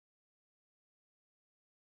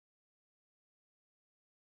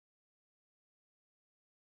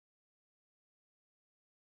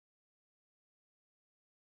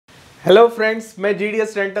Hello friends, मैं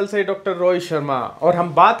GDS dental से doctor Rohit Sharma और हम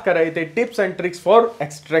बात कर रहे थे tips and tricks for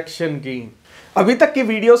extraction की। अभी तक की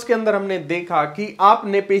वीडियोस के अंदर हमने देखा कि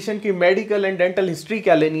आपने पेशेंट की मेडिकल एंड डेंटल हिस्ट्री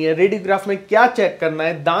क्या लेनी है, रेडियोग्राफ में क्या चेक करना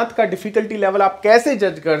है, दांत का डिफिकल्टी लेवल आप कैसे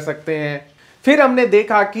जज कर सकते हैं। फिर हमने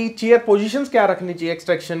देखा कि चेयर पोजीशंस क्या रखनी चाहिए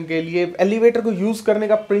एक्सट्रैक्शन के लिए, एलिवेटर को यूज करने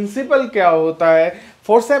का प्रिंसिपल क्या होता है,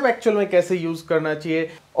 फोर्सेप एक्चुअल में कैसे यूज करना चाहिए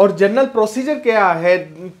और जनरल प्रोसीजर क्या है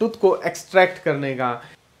टूथ को एक्सट्रैक्ट करने का।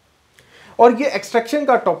 और ये एक्सट्रैक्शन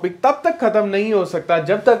का टॉपिक तब तक खत्म नहीं हो सकता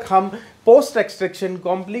जब तक हम पोस्ट एक्सट्रैक्शन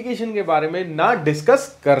कॉम्प्लिकेशन के बारे में ना डिस्कस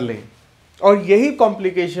कर लें, और यही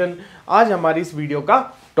कॉम्प्लिकेशन आज हमारी इस वीडियो का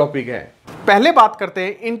टॉपिक है। पहले बात करते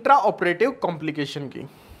हैं इंट्रा ऑपरेटिव कॉम्प्लिकेशन की।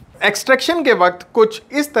 एक्सट्रैक्शन के वक्त कुछ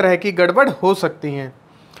इस तरह की गड़बड़ हो सकती हैं: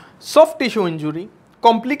 soft tissue injury,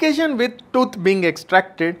 complication with tooth being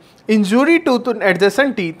extracted, injury to the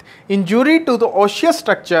adjacent teeth, injury to the osseous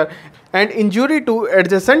structure and injury to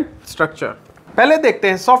adjacent structure। पहले देखते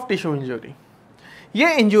हैं सॉफ्ट टिश्यू इंजुरी।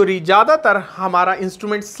 ये इंजुरी ज़्यादातर हमारा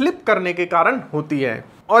इंस्ट्रूमेंट स्लिप करने के कारण होती है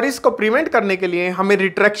और इसको प्रिवेंट करने के लिए हमें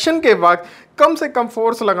रिट्रैक्शन के वक्त कम से कम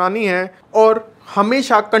फोर्स लगानी है और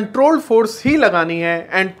हमेशा कंट्रोल्ड फोर्स ही लगानी है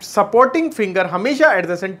एंड सपोर्टिंग फिंगर हमेशा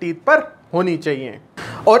एडजेसेंट टीथ पर होनी चाहिए।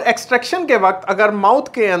 और एक्सट्रैक्शन के वक्त अगर माउथ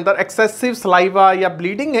के अंदर एक्सेसिव सलाइवा या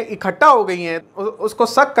ब्लीडिंग है इकट्ठा हो गई है, उसको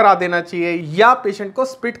सक करा देना चाहिए या पेशेंट को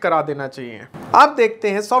स्पिट करा देना चाहिए। अब देखते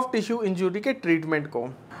हैं सॉफ्ट टिश्यू इंजरी के ट्रीटमेंट को।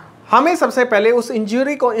 हमें सबसे पहले उस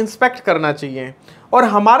इंजरी को इंस्पेक्ट करना चाहिए और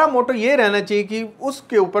हमारा मोटो ये रहना चाहिए कि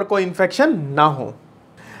उसके ऊपर कोई इन्फेक्शन ना हो।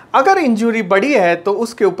 अगर इंजरी बड़ी है तो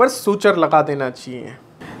उसके ऊपर सूचर लगा देना चाहिए।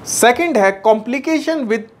 सेकंड है complication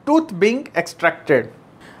with tooth being extracted.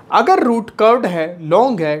 अगर रूट कर्व्ड है,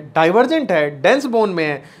 लॉन्ग है, डाइवर्जेंट है, डेंस बोन में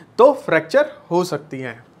है तो फ्रैक्चर हो सकती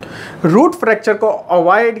है। रूट फ्रैक्चर को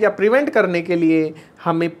अवॉइड या प्रिवेंट करने के लिए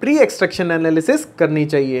हमें प्री एक्सट्रैक्शन एनालिसिस करनी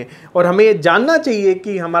चाहिए और हमें ये जानना चाहिए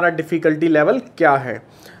कि हमारा डिफ़िकल्टी लेवल क्या है।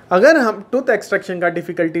 अगर हम टूथ एक्सट्रैक्शन का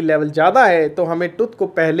डिफ़िकल्टी लेवल ज़्यादा है तो हमें टूथ को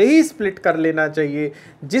पहले ही स्प्लिट कर लेना चाहिए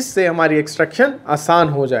जिससे हमारी एक्सट्रैक्शन आसान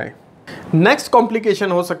हो जाए। नेक्स्ट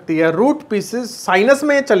कॉम्प्लिकेशन हो सकती है रूट पीसेस साइनस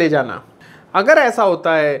में चले जाना। अगर ऐसा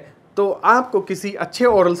होता है तो आपको किसी अच्छे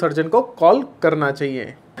ओरल सर्जन को कॉल करना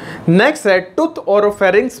चाहिए। नेक्स्ट है टूथ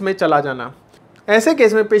ओरोफेरिंक्स में चला जाना। ऐसे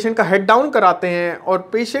केस में पेशेंट का हेड डाउन कराते हैं और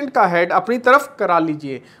पेशेंट का हेड अपनी तरफ करा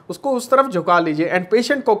लीजिए, उसको उस तरफ झुका लीजिए एंड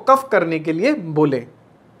पेशेंट को कफ करने के लिए बोले।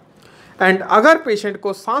 एंड अगर पेशेंट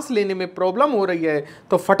को सांस लेने में प्रॉब्लम हो रही है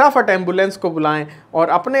तो फटाफट एम्बुलेंस को बुलाएं और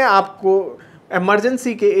अपने आप को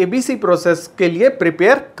इमरजेंसी के एबीसी प्रोसेस के लिए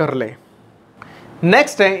प्रिपेयर कर लें।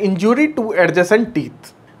 नेक्स्ट है injury two adjacent teeth,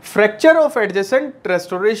 fracture of adjacent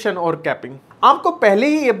restoration और कैपिंग। आपको पहले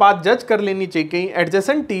ही ये बात जज कर लेनी चाहिए कि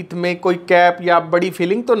एडजेसेंट टीथ में कोई कैप या बड़ी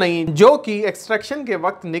फीलिंग तो नहीं जो कि एक्सट्रैक्शन के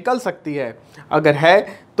वक्त निकल सकती है। अगर है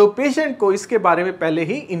तो पेशेंट को इसके बारे में पहले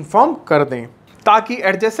ही इन्फॉर्म कर दें ताकि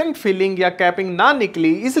एडजेसेंट फीलिंग या कैपिंग ना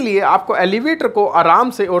निकली। इसलिए आपको एलिवेटर को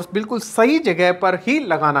आराम से और बिल्कुल सही जगह पर ही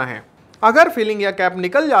लगाना है। अगर फीलिंग या कैप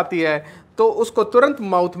निकल जाती है तो उसको तुरंत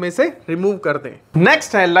माउथ में से रिमूव कर दें।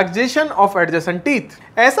 नेक्स्ट है लक्सेशन ऑफ एडजेसेंट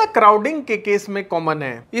टीथ। ऐसा क्राउडिंग के केस में कॉमन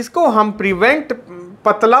है, इसको हम प्रिवेंट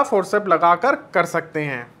पतला फोर्सेप लगाकर कर सकते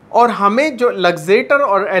हैं और हमें जो लक्सेटर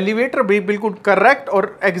और एलिवेटर भी बिल्कुल करेक्ट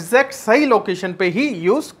और एग्जैक्ट सही लोकेशन पे ही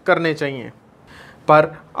यूज करने चाहिए।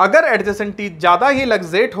 पर अगर एडजेसेंट टीथ ज़्यादा ही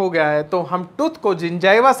लक्सेट हो गया है तो हम टूथ को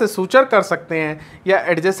जिंजाइवा से सूचर कर सकते हैं या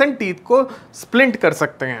एडजेसेंट टीथ को स्प्लिंट कर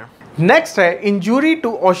सकते हैं। नेक्स्ट है इंजुरी टू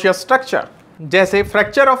ओशियस स्ट्रक्चर, जैसे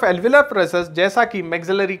फ्रैक्चर ऑफ एल्विलर प्रेसेस जैसा कि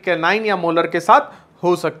मैक्सिलरी कैनाइन या मोलर के साथ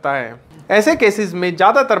हो सकता है। ऐसे केसेस में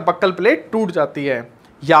ज़्यादातर बक्कल प्लेट टूट जाती है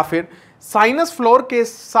या फिर साइनस फ्लोर के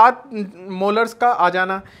साथ मोलर्स का आ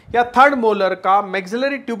जाना या थर्ड मोलर का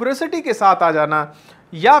मैक्सिलरी ट्यूबरोसिटी के साथ आ जाना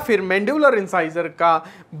या फिर मैंडिबुलर इंसाइजर का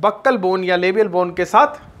बक्कल बोन या लेबियल बोन के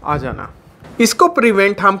साथ आ जाना। इसको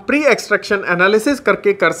प्रिवेंट हम प्री एक्सट्रैक्शन एनालिसिस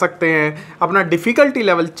करके कर सकते हैं, अपना डिफ़िकल्टी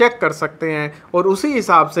लेवल चेक कर सकते हैं और उसी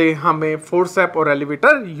हिसाब से हमें फोर्सेप और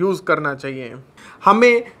एलिवेटर यूज़ करना चाहिए। हमें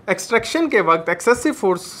एक्सट्रैक्शन के वक्त एक्सेसिव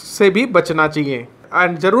फोर्स से भी बचना चाहिए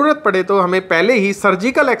एंड ज़रूरत पड़े तो हमें पहले ही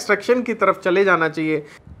सर्जिकल एक्सट्रैक्शन की तरफ चले जाना चाहिए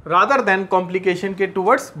रादर देन कॉम्प्लिकेशन के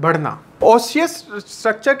टूवर्ड्स बढ़ना। ओसियस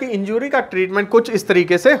स्ट्रक्चर की इंजरी का ट्रीटमेंट कुछ इस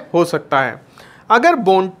तरीके से हो सकता है। अगर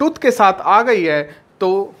बोन टूथ के साथ आ गई है तो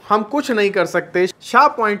हम कुछ नहीं कर सकते,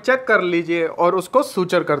 शार्प पॉइंट चेक कर लीजिए और उसको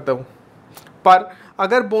सूचर कर दो। पर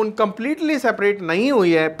अगर बोन कंप्लीटली सेपरेट नहीं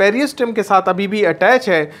हुई है, पेरियोस्टम के साथ अभी भी अटैच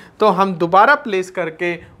है, तो हम दोबारा प्लेस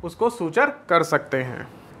करके उसको सूचर कर सकते हैं।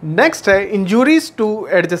 नेक्स्ट है इंजुरीज टू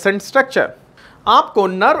एडजेसेंट स्ट्रक्चर। आपको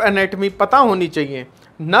नर्व एनाटॉमी पता होनी चाहिए।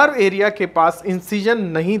 नर्व एरिया के पास इंसिजन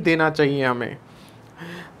नहीं देना चाहिए हमें।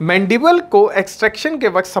 मैंडिबल को एक्सट्रैक्शन के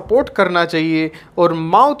वक्त सपोर्ट करना चाहिए और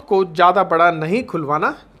माउथ को ज़्यादा बड़ा नहीं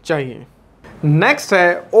खुलवाना चाहिए। नेक्स्ट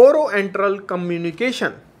है ओरो enteral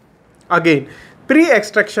communication. Again pre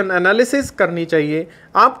extraction analysis करनी चाहिए।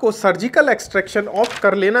 आपको सर्जिकल एक्सट्रैक्शन ऑफ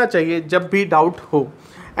कर लेना चाहिए जब भी डाउट हो,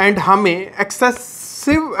 एंड हमें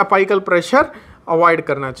एक्सेसिव अपाइकल प्रेशर अवॉइड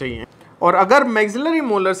करना चाहिए। और अगर मैक्सिलरी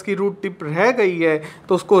मोलर्स की रूट टिप रह गई है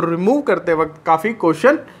तो उसको रिमूव करते वक्त काफ़ी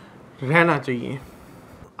कॉशन रहना चाहिए।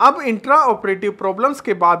 अब इंट्रा ऑपरेटिव प्रॉब्लम्स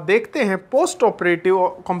के बाद देखते हैं पोस्ट ऑपरेटिव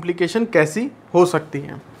कॉम्प्लिकेशन कैसी हो सकती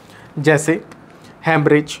हैं, जैसे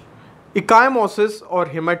हेमरेज, इकाइमोसिस और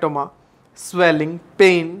haematoma, swelling,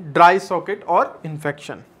 pen, dry socket और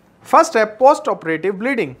इन्फेक्शन। फर्स्ट है पोस्ट ऑपरेटिव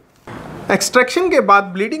ब्लीडिंग। एक्सट्रैक्शन के बाद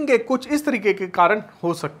ब्लीडिंग के कुछ इस तरीके के कारण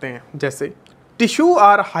हो सकते हैं, जैसे tissue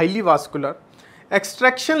are highly vascular,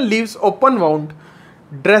 extraction leaves open wound,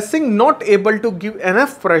 dressing not able to give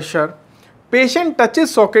enough pressure, patient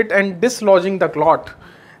touches socket and dislodging the clot,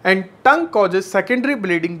 and tongue causes secondary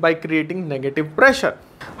bleeding by creating negative pressure।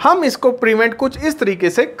 हम इसको prevent कुछ इस तरीके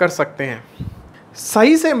से कर सकते हैं।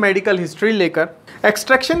 सही से मेडिकल हिस्ट्री लेकर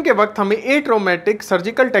एक्सट्रैक्शन के वक्त हमें एट्रोमेटिक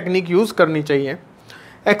सर्जिकल टेक्निक यूज़ करनी चाहिए।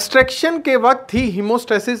 एक्सट्रैक्शन के वक्त ही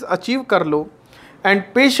हीमोस्टेसिस अचीव कर लो, एंड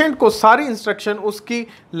पेशेंट को सारी इंस्ट्रक्शन उसकी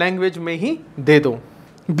लैंग्वेज में ही दे दो।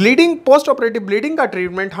 ब्लीडिंग, पोस्ट ऑपरेटिव ब्लीडिंग का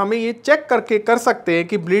ट्रीटमेंट हमें ये चेक करके कर सकते हैं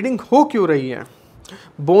कि ब्लीडिंग हो क्यों रही है,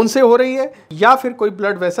 बोन से हो रही है या फिर कोई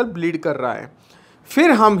ब्लड वेसल ब्लीड कर रहा है।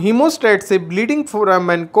 फिर हम हीमोस्टेट से ब्लीडिंग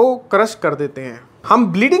फोरामेन को क्रश कर देते हैं। हम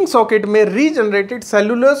ब्लीडिंग सॉकेट में रीजनरेटेड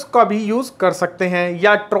सेलुलोज का भी यूज़ कर सकते हैं,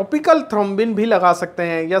 या ट्रॉपिकल थ्रोम्बिन भी लगा सकते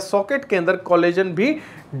हैं, या सॉकेट के अंदर कोलेजन भी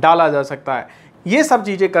डाला जा सकता है। ये सब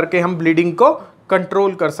चीज़ें करके हम ब्लीडिंग को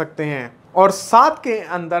कंट्रोल कर सकते हैं, और साथ के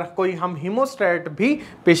अंदर कोई हम हीमोस्टेट भी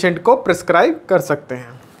पेशेंट को प्रिस्क्राइब कर सकते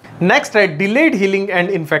हैं। नेक्स्ट है डिलेड हीलिंग एंड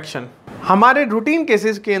इन्फेक्शन। हमारे रूटीन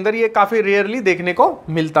केसेस के अंदर ये काफ़ी रेयरली देखने को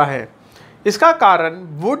मिलता है। इसका कारण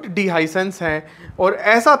वुड डिहाइसेंस है, और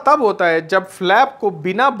ऐसा तब होता है जब फ्लैप को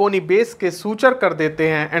बिना बोनी बेस के सूचर कर देते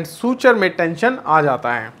हैं एंड सूचर में टेंशन आ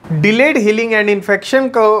जाता है। डिलेड हीलिंग एंड इन्फेक्शन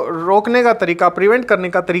को रोकने का तरीका, प्रिवेंट करने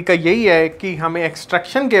का तरीका यही है कि हमें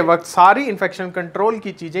एक्सट्रैक्शन के वक्त सारी इन्फेक्शन कंट्रोल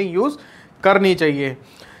की चीज़ें यूज़ करनी चाहिए।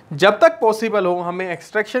 जब तक पॉसिबल हो हमें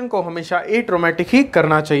एक्सट्रैक्शन को हमेशा एट्रोमेटिक ही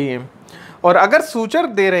करना चाहिए, और अगर सूचर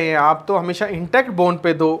दे रहे हैं आप तो हमेशा इंटैक्ट बोन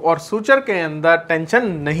पे दो, और सूचर के अंदर टेंशन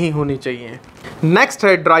नहीं होनी चाहिए। नेक्स्ट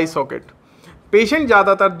है ड्राई सॉकेट। पेशेंट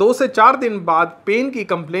ज़्यादातर 2 से 4 दिन बाद पेन की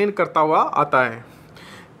कंप्लेन करता हुआ आता है।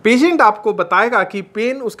 पेशेंट आपको बताएगा कि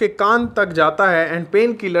पेन उसके कान तक जाता है, एंड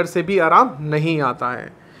पेन किलर से भी आराम नहीं आता है।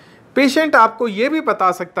 पेशेंट आपको ये भी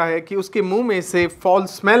बता सकता है कि उसके मुंह में से फॉल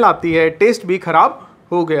स्मेल आती है, टेस्ट भी खराब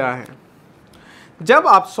हो गया है। जब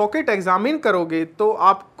आप सॉकेट एग्जामिन करोगे तो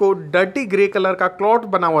आपको डर्टी ग्रे कलर का क्लॉट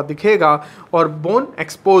बना हुआ दिखेगा और बोन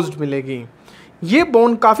एक्सपोज्ड मिलेगी। ये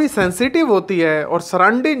बोन काफ़ी सेंसिटिव होती है, और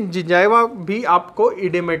सराउंडिंग जिंजाइवा भी आपको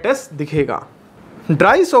इडेमेटस दिखेगा।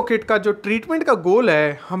 ड्राई सॉकेट का जो ट्रीटमेंट का गोल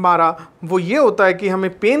है हमारा, वो ये होता है कि हमें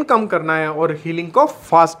पेन कम करना है और हीलिंग को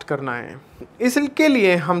फास्ट करना है। इसके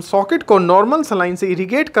लिए हम सॉकेट को नॉर्मल सलाइन से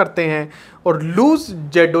इरिगेट करते हैं और लूज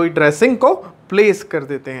जेडोई ड्रेसिंग को प्लेस कर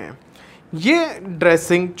देते हैं। ये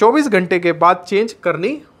ड्रेसिंग 24 घंटे के बाद चेंज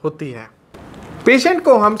करनी होती है। पेशेंट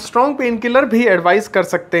को हम स्ट्रॉन्ग पेन किलर भी एडवाइस कर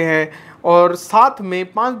सकते हैं, और साथ में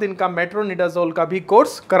 5 दिन का मेट्रोनिडाजोल का भी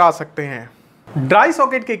कोर्स करा सकते हैं। ड्राई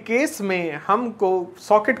सॉकेट के केस में हमको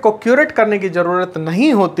सॉकेट को क्यूरेट करने की ज़रूरत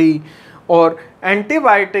नहीं होती, और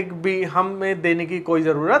एंटीबायोटिक भी हमें देने की कोई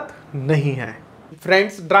ज़रूरत नहीं है।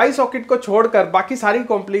 फ्रेंड्स, ड्राई सॉकेट को छोड़कर बाकी सारी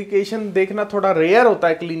कॉम्प्लिकेशन देखना थोड़ा रेयर होता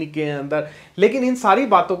है क्लिनिक के अंदर, लेकिन इन सारी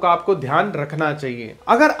बातों का आपको ध्यान रखना चाहिए।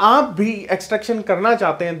 अगर आप भी एक्सट्रैक्शन करना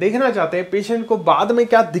चाहते हैं, देखना चाहते हैं पेशेंट को बाद में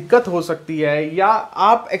क्या दिक्कत हो सकती है, या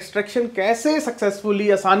आप एक्सट्रैक्शन कैसे सक्सेसफुली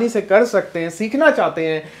आसानी से कर सकते हैं, सीखना चाहते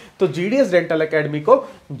हैं, तो GDS डेंटल एकेडमी को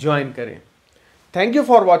ज्वाइन करें। Thank you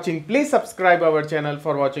for watching. Please subscribe our channel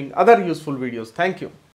for watching other useful videos. Thank you.